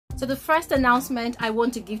So the first announcement I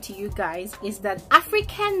want to give to you guys is that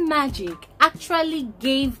African Magic actually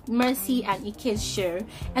gave Mercy and Ike's show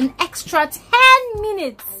an extra 10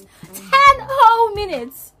 minutes. 10 whole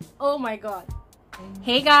minutes. Oh my god.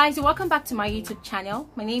 Hey guys, welcome back to my YouTube channel.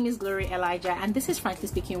 My name is Glory Elijah and this is Frankly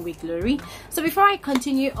Speaking with Glory. So before I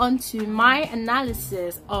continue on to my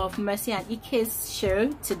analysis of Mercy and Ike's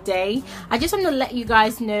show today, I just want to let you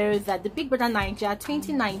guys know that the Big Brother Naija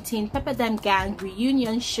 2019 Pepper Dem Gang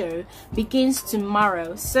reunion show begins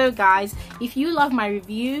tomorrow. So guys, if you love my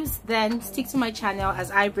reviews, then stick to my channel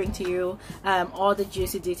as I bring to you all the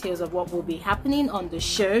juicy details of what will be happening on the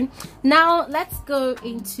show. Now let's go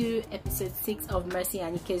into episode 6 of Mercy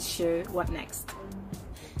and Ike's show. What next?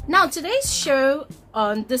 Now today's show,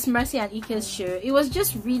 on this Mercy and Ike's show, it was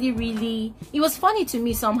just really it was funny to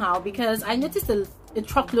me somehow, because I noticed a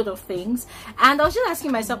truckload of things and I was just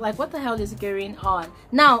asking myself, like, what the hell is going on?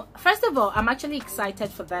 Now first of all, I'm actually excited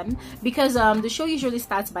for them because the show usually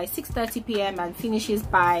starts by 6:30 p.m. and finishes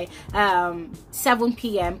by 7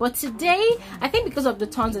 p.m. but today, I think because of the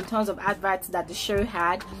tons and tons of adverts that the show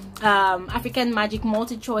had, African Magic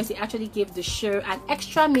multi-choice, it actually gave the show an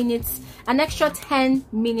extra 10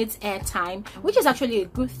 minutes airtime, which is actually a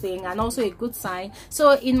good thing and also a good sign.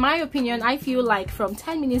 So in my opinion, I feel like from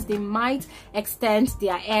 10 minutes they might extend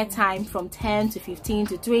their airtime from 10 to 15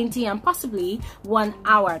 to 20 and possibly 1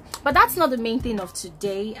 hour. But that's not the main thing of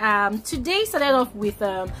today. Today started off with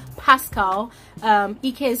Pascal,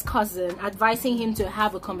 Ike's cousin, advising him to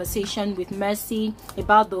have a conversation with Mercy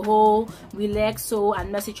about the whole Relaxo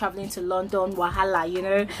and Mercy traveling to London wahala, you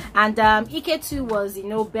know. And Ike too was, you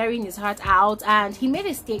know, burying his heart out, and he made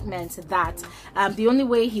a statement that the only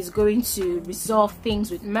way he's going to resolve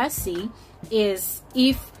things with Mercy is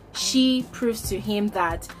if she proves to him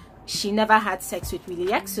that she never had sex with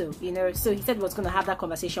Willie Exo, you know. So he said he was going to have that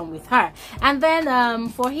conversation with her. And then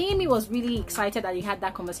for him, he was really excited that he had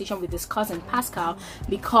that conversation with his cousin Pascal,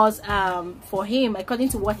 because for him, according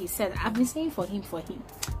to what he said, I've been saying for him.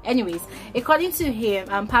 Anyways, according to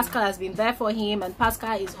him, Pascal has been there for him, and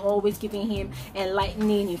Pascal is always giving him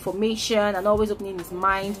enlightening information and always opening his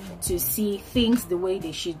mind to see things the way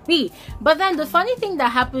they should be. But then the funny thing that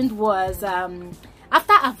happened was,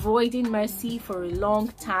 after avoiding Mercy for a long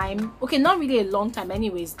time, okay, not really a long time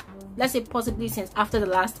anyways, let's say possibly since after the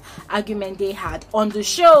last argument they had on the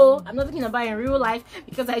show. I'm not talking about in real life,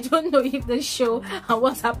 because I don't know if the show and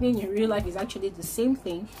what's happening in real life is actually the same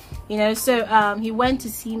thing, you know. So he went to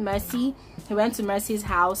see Mercy. He went to Mercy's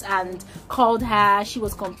house and called her. She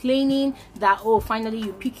was complaining that, oh, finally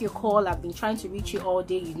you pick your call, I've been trying to reach you all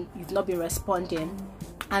day, you've not been responding.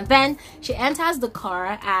 And then she enters the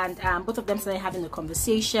car and both of them started having a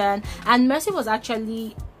conversation, and Mercy was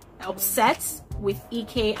actually upset with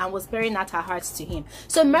Ike and was bearing out her heart to him.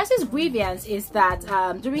 So Mercy's grievance is that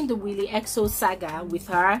during the Willie Exo saga with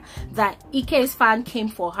her, that Ike's fan came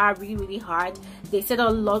for her really hard. They said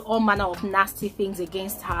all manner of nasty things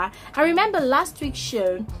against her. I remember last week's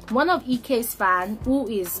show, one of Ike's fan, who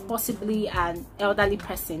is possibly an elderly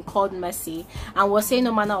person called Mercy, and was saying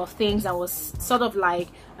all manner of things and was sort of like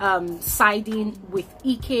siding with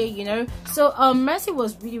Ike, you know. So Mercy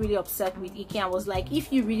was really upset with Ike and was like,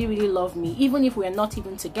 if you really love me, even if we're not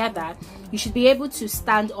even together, you should be able to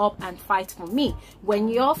stand up and fight for me. When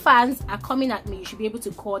your fans are coming at me, you should be able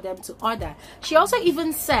to call them to order. She also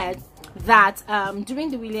even said that during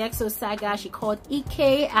the Willie Exo saga, she called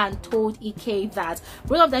Ike and told Ike that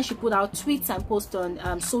both of them should put out tweets and post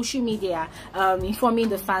on social media informing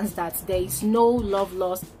the fans that there is no love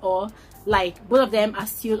lost, or like both of them are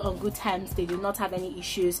still on good terms, they do not have any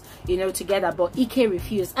issues, you know, together. But Ike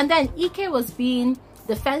refused, and then Ike was being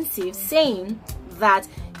defensive, saying that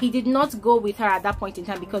he did not go with her at that point in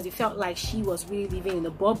time because he felt like she was really living in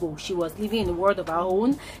a bubble. She was living in a world of her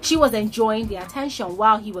own. She was enjoying the attention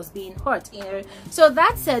while he was being hurt, you know. So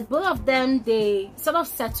that said, both of them, they sort of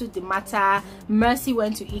settled the matter. Mercy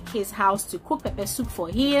went to Ike's house to cook pepper soup for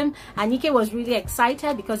him, and Ike was really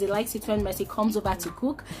excited because he likes it when Mercy comes over to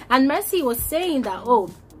cook. And Mercy was saying that, oh,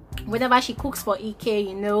 whenever she cooks for Ike,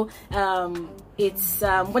 you know, it's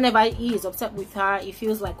whenever he is upset with her, it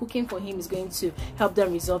feels like cooking for him is going to help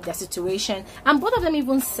them resolve their situation. And both of them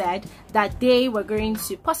even said that they were going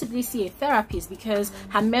to possibly see a therapist because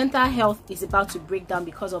her mental health is about to break down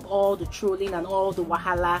because of all the trolling and all the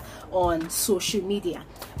wahala on social media.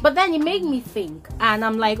 But then it made me think, and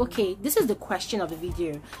I'm like, okay, this is the question of the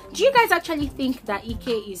video. Do you guys actually think that Ike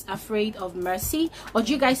is afraid of Mercy? Or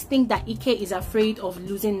do you guys think that Ike is afraid of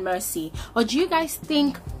losing Mercy? Or do you guys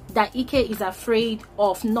think that Ike is afraid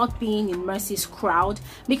of not being in Mercy's crowd?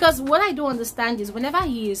 Because what I don't understand is whenever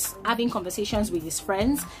he is having conversations with his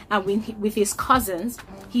friends and with his cousins,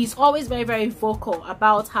 he's always very, very vocal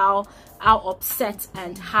about how upset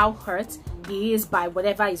and how hurt he is by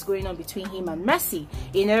whatever is going on between him and Mercy,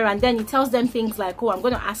 you know. And then he tells them things like, oh, I'm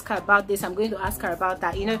going to ask her about this, I'm going to ask her about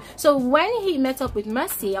that, you know. So when he met up with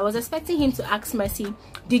Mercy, I was expecting him to ask Mercy,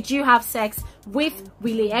 did you have sex with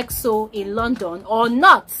Willie EXO in London or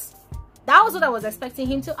not? That was what I was expecting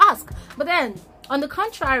him to ask. But then on the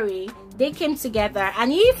contrary, they came together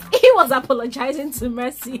and he was apologizing to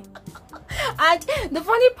Mercy. And the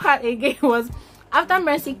funny part again was, after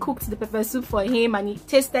Mercy cooked the pepper soup for him and he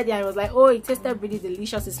tasted it and he was like, oh, it tasted really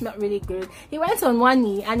delicious, it smelled really good, he went on one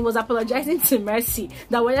knee and he was apologizing to Mercy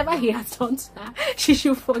that whatever he has done to her, she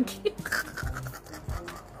should forgive.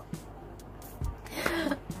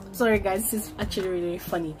 Sorry guys, this is actually really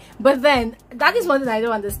funny. But then that is one thing I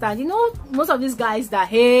don't understand. You know, most of these guys that,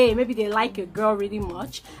 hey, maybe they like a girl really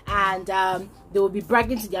much and they will be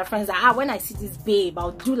bragging to their friends that, when I see this babe,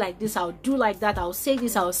 I'll do like this, I'll do like that, I'll say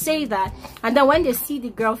this, I'll say that. And then when they see the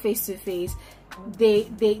girl face to face, they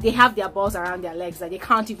have their balls around their legs, that they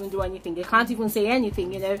can't even do anything, they can't even say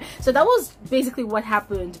anything, you know. So that was basically what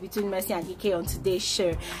happened between Mercy and Ike on today's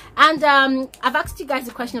show. And I've asked you guys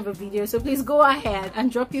a question of a video, so please go ahead and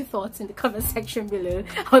drop your thoughts in the comment section below.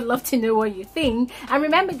 I would love to know what you think. And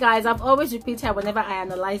remember guys, I've always repeated whenever I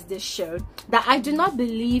analyze this show that I do not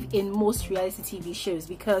believe in most reality TV shows,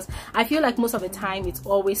 because I feel like most of the time it's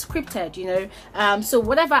always scripted, you know. So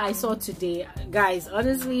whatever I saw today, guys,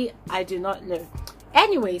 honestly, I do not know.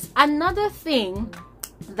 Anyways, another thing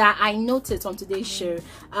that I noticed on today's show,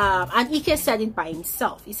 and Ike said it by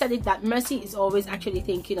himself, he said it that Mercy is always actually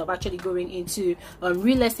thinking of actually going into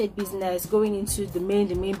real estate business, going into the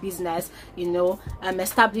main business, you know,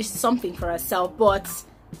 establish something for herself. But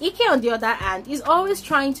Ike on the other hand is always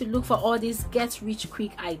trying to look for all these get rich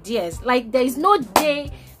quick ideas. Like there is no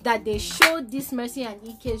day that they showed this Mercy and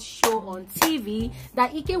Ike's show on TV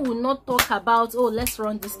that Ike will not talk about, oh, let's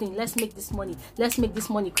run this thing, let's make this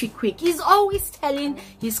money quick. He's always telling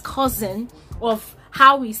his cousin of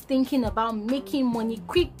how he's thinking about making money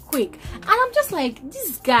quick. And I'm just like,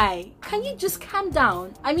 this guy, can you just calm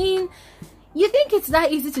down? I mean, you think it's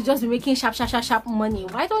that easy to just be making sharp money?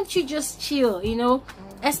 Why don't you just chill, you know?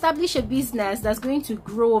 Establish a business that's going to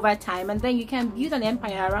grow over time, and then you can build an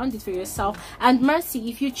empire around it for yourself. And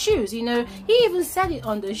Mercy, if you choose, you know, he even said it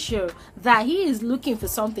on the show that he is looking for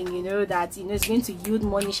something, you know, that, you know, is going to yield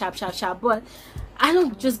money sharp. But I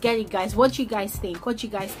don't just get it, guys. What you guys think?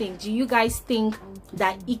 Do you guys think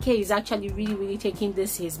that Ike is actually really taking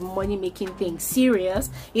this his money making thing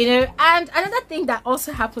serious, you know? And another thing that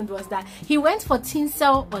also happened was that he went for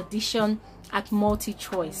Tinsel audition at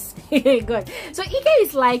multi-choice. Good. So Ike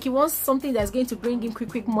is like, he wants something that's going to bring him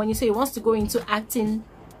quick money, so he wants to go into acting.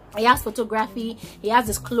 He has photography, he has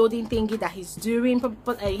this clothing thingy that he's doing,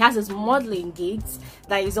 but he has his modeling gigs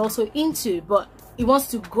that he's also into, but he wants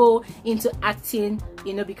to go into acting,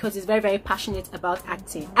 you know, because he's very passionate about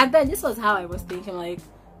acting. And then this was how I was thinking, like,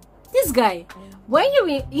 this guy, when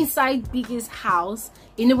you're inside Biggie's house,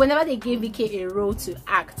 you know, whenever they gave Ike a role to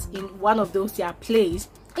act in one of those their plays,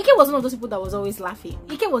 Ike was one of those people that was always laughing.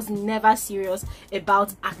 Ike was never serious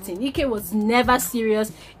about acting. Ike was never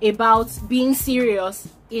serious about being serious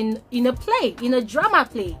in a play, in a drama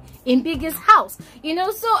play, in Biggie's house, you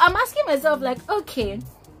know. So I'm asking myself, like, okay,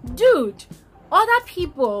 dude, other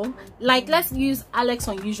people, like, let's use Alex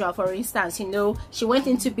Unusual for instance, you know, she went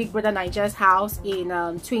into Big Brother Nigeria's house in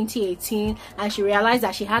 2018 and she realized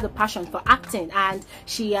that she had a passion for acting, and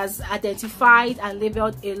she has identified and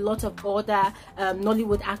labeled a lot of other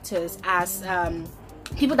Nollywood actors as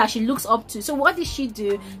people that she looks up to. So what did she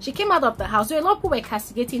do? She came out of the house. So a lot of people were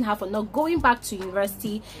castigating her for not going back to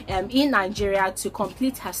university in Nigeria to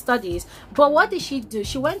complete her studies. But what did she do?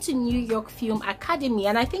 She went to New York Film Academy,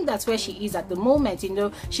 and I think that's where she is at the moment. You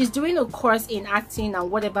know, she's doing a course in acting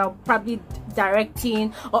and whatever, probably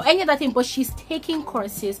directing or any other thing, but she's taking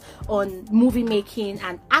courses on movie making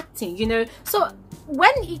and acting, you know. So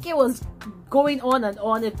when Ike was going on and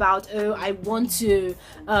on about, oh, I want to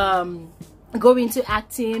go into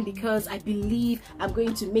acting because I believe I'm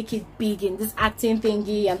going to make it big in this acting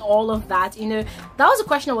thingy and all of that, you know, that was a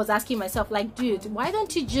question I was asking myself, like, dude, why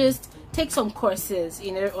don't you just take some courses,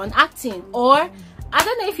 you know, on acting? Or I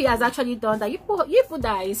don't know if he has actually done that. You put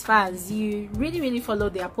that his fans, you really follow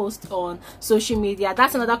their posts on social media.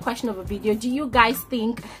 That's another question of a video. Do you guys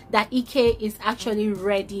think that Ike is actually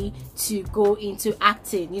ready to go into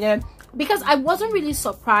acting, you know? Because I wasn't really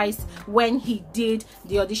surprised when he did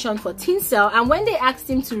the audition for Tinsel, and when they asked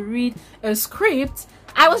him to read a script,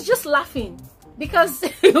 I was just laughing because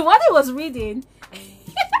what he was reading,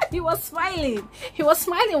 he was smiling. He was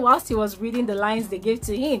smiling whilst he was reading the lines they gave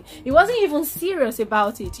to him. He wasn't even serious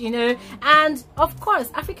about it, you know. And of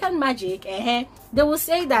course, African Magic, they will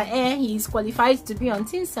say that he's qualified to be on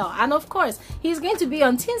Tinsel, and of course he's going to be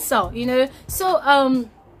on Tinsel, you know. So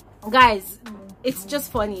guys, it's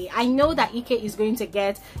just funny. I know that Ike is going to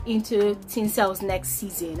get into Tinsel's next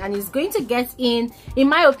season, and he's going to get in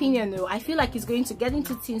my opinion though, I feel like he's going to get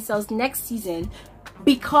into Tinsel's next season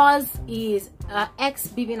because his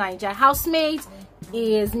ex-BB Nigeria housemate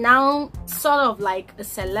is now sort of like a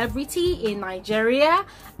celebrity in Nigeria,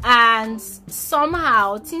 and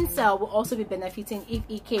somehow Tinsel will also be benefiting if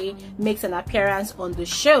Ike makes an appearance on the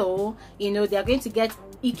show. You know, they're going to get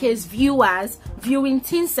Ike's viewers viewing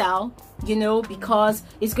Tinsel, you know, because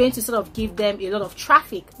it's going to sort of give them a lot of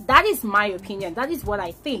traffic. That is my opinion. That is what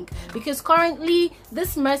I think, because currently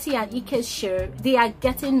this Mercy and Ike's show, they are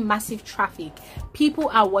getting massive traffic. People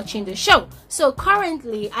are watching the show. So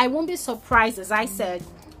currently I won't be surprised, as I said,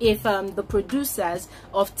 if the producers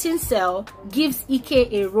of Tinsel gives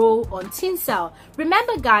Ike a role on Tinsel.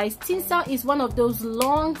 Remember guys, Tinsel is one of those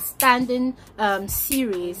long-standing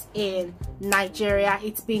series in Nigeria.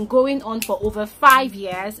 It's been going on for over 5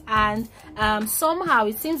 years, and somehow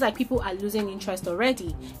it seems like people are losing interest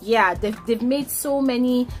already. Yeah, they've made so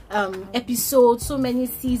many episodes, so many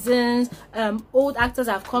seasons. Old actors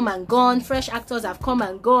have come and gone, fresh actors have come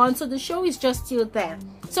and gone, so the show is just still there.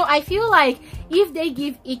 So I feel like if they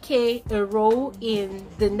give Ike a role in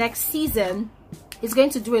the next season, it's going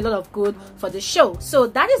to do a lot of good for the show. So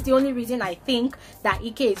that is the only reason I think that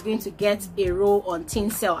Ike is going to get a role on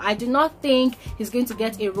Tinsel. I do not think he's going to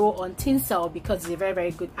get a role on Tinsel because he's a very,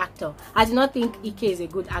 very good actor. I do not think Ike is a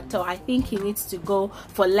good actor. I think he needs to go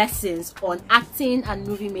for lessons on acting and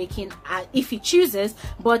movie making if he chooses.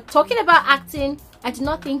 But talking about acting, I do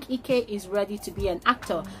not think Ike is ready to be an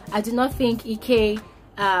actor. I do not think Ike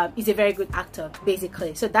is a very good actor,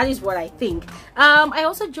 basically. So that is what I think. I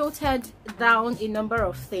also jotted down a number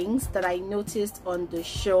of things that I noticed on the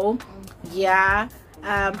show. Yeah,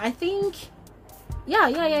 I think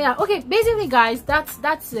yeah. Okay, basically guys,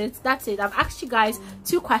 that's it. I've asked you guys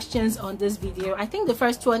 2 questions on this video. I think the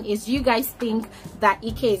first one is, do you guys think that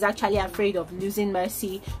Ike is actually afraid of losing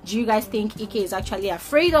Mercy? Do you guys think Ike is actually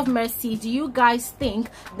afraid of Mercy? Do you guys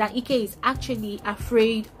think that Ike is actually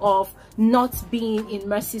afraid of not being in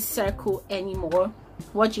Mercy's circle anymore?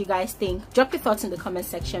 What do you guys think? Drop your thoughts in the comment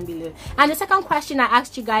section below. And the second question I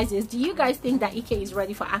asked you guys is, do you guys think that Ike is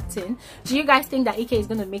ready for acting? Do you guys think that Ike is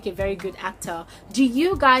going to make a very good actor? Do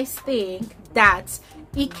you guys think that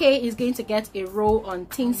Ike is going to get a role on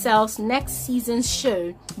Tinsel's next season's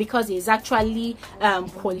show because he is actually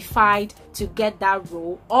qualified to get that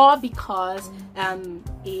role, or because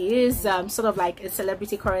he is sort of like a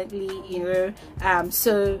celebrity currently, you know,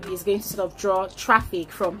 so he's going to sort of draw traffic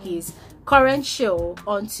from his current show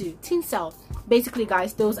onto Tinsel? Basically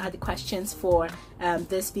guys, those are the questions for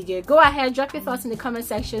this video. Go ahead, drop your thoughts in the comment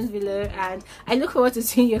sections below, and I look forward to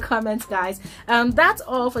seeing your comments guys. That's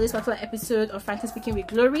all for this particular episode of Frankly Speaking with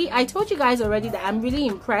Glory. I told you guys already that I'm really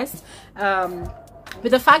impressed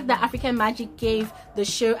with the fact that African Magic gave the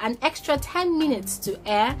show an extra 10 minutes to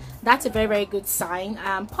air. That's a very, very good sign.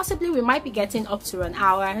 Possibly we might be getting up to an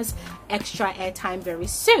hour's extra airtime very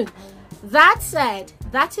soon. That said,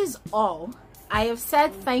 that is all. I have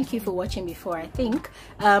said thank you for watching before, I think.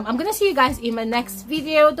 I'm gonna see you guys in my next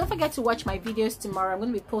video. Don't forget to watch my videos tomorrow. I'm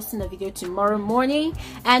gonna be posting a video tomorrow morning,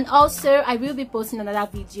 and also I will be posting another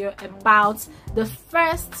video about the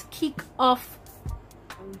first kick-off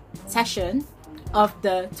session of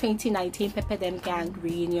the 2019 Pepper Dem Gang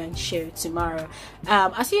reunion show tomorrow.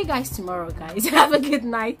 I'll see you guys tomorrow guys. Have a good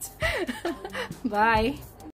night. Bye.